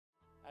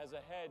as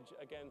a hedge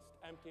against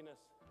emptiness.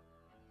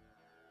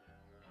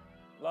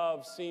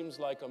 Love seems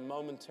like a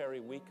momentary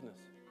weakness.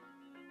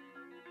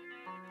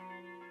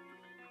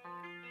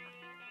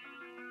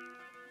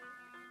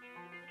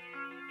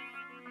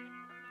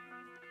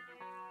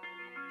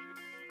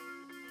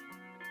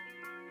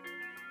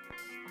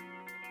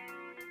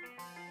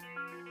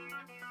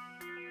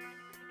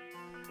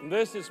 And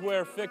this is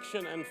where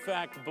fiction and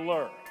fact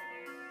blur.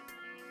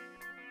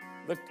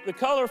 The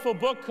colorful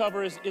book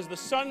cover is the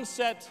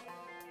sunset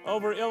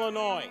over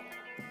Illinois.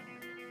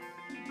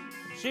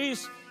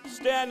 She's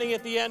standing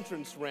at the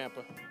entrance ramp,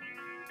 a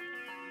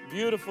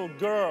beautiful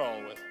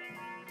girl with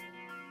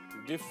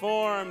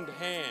deformed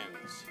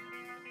hands.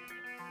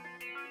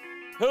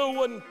 Who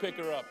wouldn't pick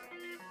her up?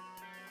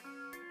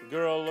 The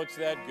girl looks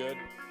that good.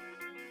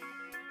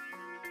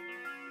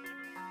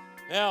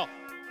 Hell,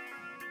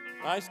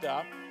 I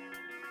stop.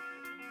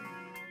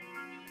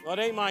 Well, it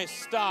ain't my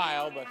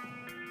style, but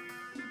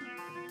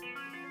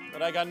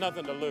I got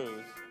nothing to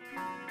lose.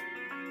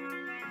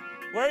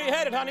 Where are you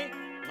headed, honey?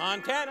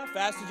 Montana,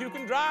 fast as you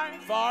can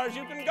drive, far as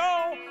you can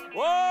go.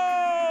 Whoa,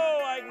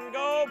 I can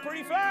go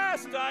pretty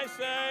fast, I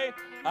say.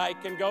 I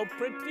can go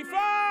pretty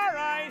far,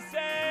 I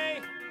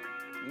say.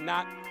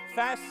 Not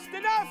fast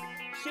enough,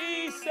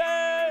 she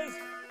says.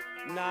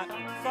 Not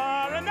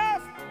far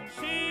enough,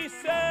 she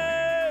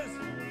says.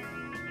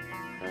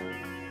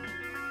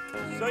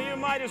 So you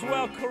might as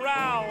well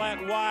corral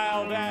that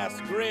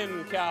wild-ass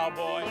grin,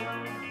 cowboy.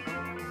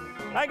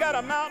 I got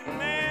a mountain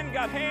man,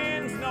 got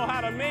hands, know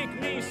how to make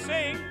me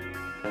sing.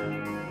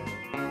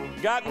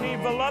 Got me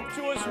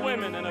voluptuous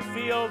women in a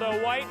field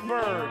of white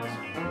birds.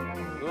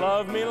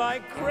 Love me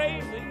like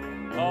crazy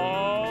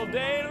all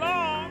day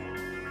long.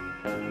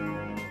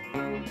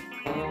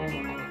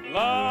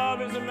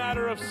 Love is a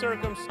matter of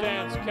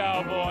circumstance,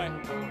 cowboy.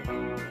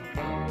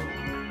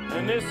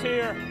 And this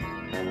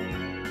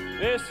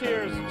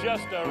here's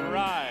just a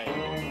ride.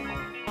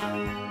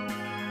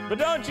 But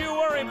don't you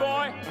worry,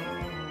 boy.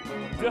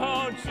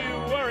 Don't you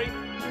worry.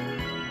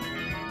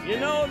 You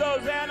know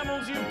those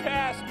animals you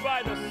passed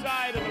by the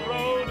side of the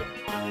road?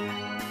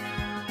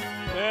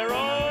 They're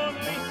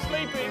only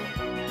sleeping.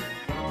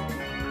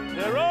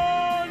 They're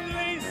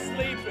only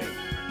sleeping.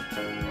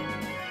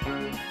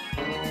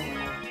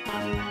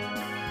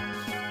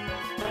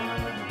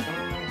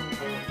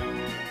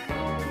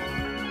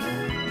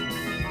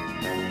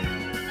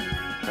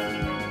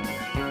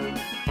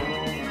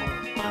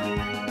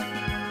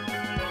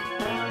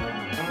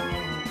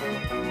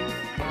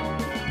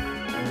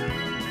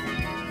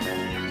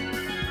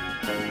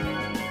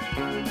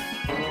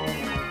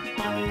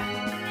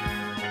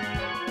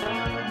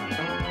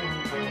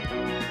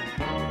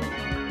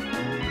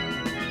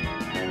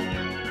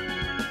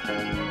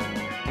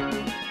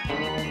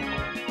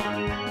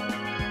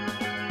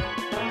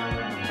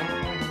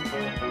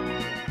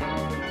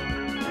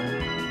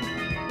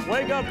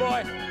 Wake up,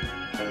 boy.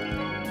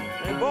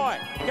 Hey, boy,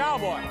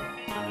 cowboy.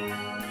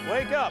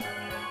 Wake up.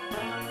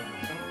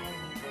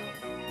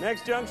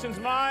 Next junction's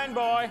mine,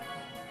 boy.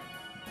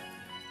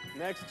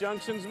 Next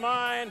junction's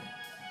mine.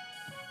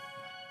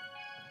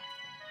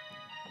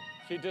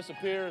 She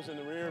disappears in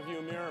the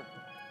rearview mirror.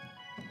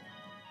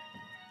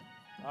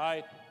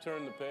 I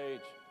turn the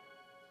page.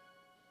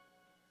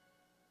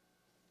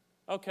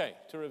 Okay,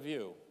 to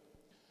review.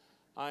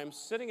 I'm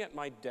sitting at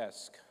my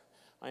desk.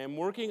 I am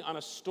working on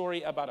a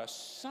story about a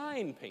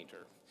sign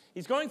painter.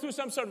 He's going through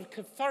some sort of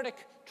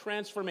cathartic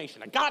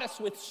transformation, a goddess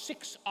with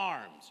 6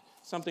 arms,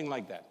 something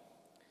like that.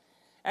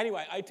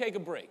 Anyway, I take a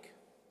break.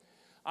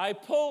 I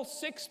pull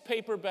 6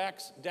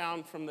 paperbacks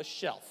down from the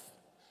shelf.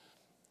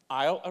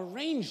 I'll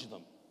arrange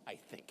them, I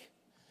think.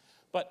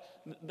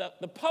 But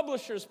the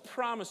publisher's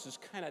promises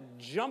kind of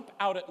jump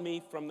out at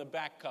me from the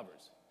back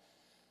covers.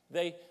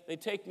 They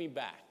take me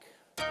back.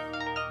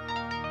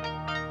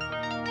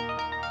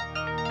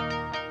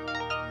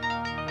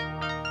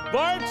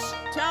 Bart's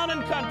Town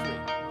and Country,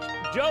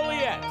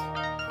 Joliet.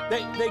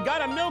 They got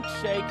a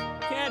milkshake,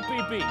 can't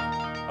be beat.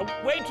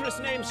 A waitress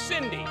named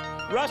Cindy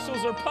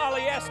rustles her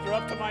polyester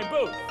up to my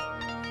booth.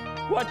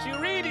 What you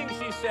reading,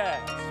 she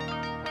says.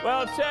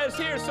 Well, it says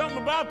here something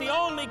about the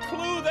only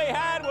clue they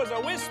had was a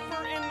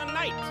whisper in the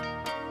night.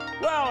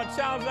 Well, it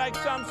sounds like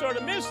some sort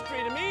of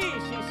mystery to me,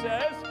 she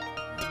says.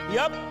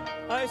 Yup,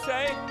 I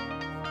say,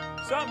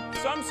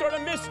 some sort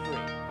of mystery.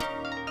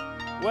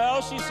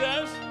 Well, she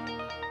says,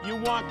 you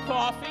want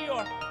coffee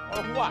or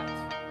what?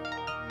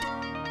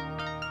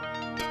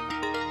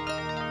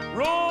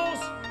 Rules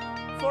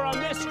for a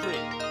mystery.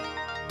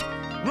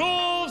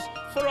 Rules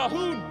for a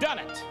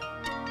whodunit.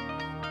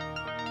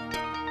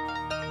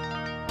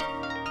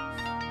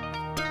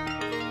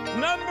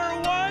 Number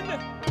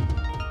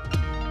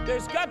 1,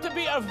 there's got to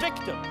be a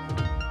victim.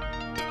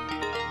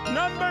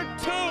 Number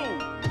 2,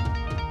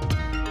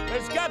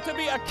 there's got to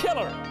be a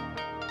killer.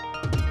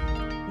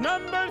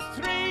 Number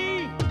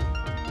 3,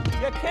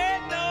 you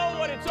can't know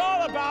what it's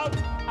all about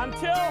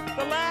until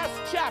the last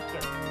chapter.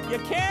 You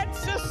can't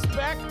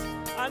suspect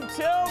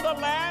until the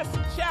last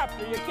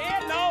chapter. You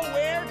can't know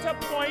where to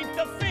point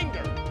the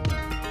finger.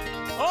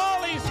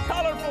 All these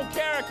colorful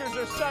characters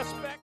are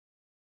suspect.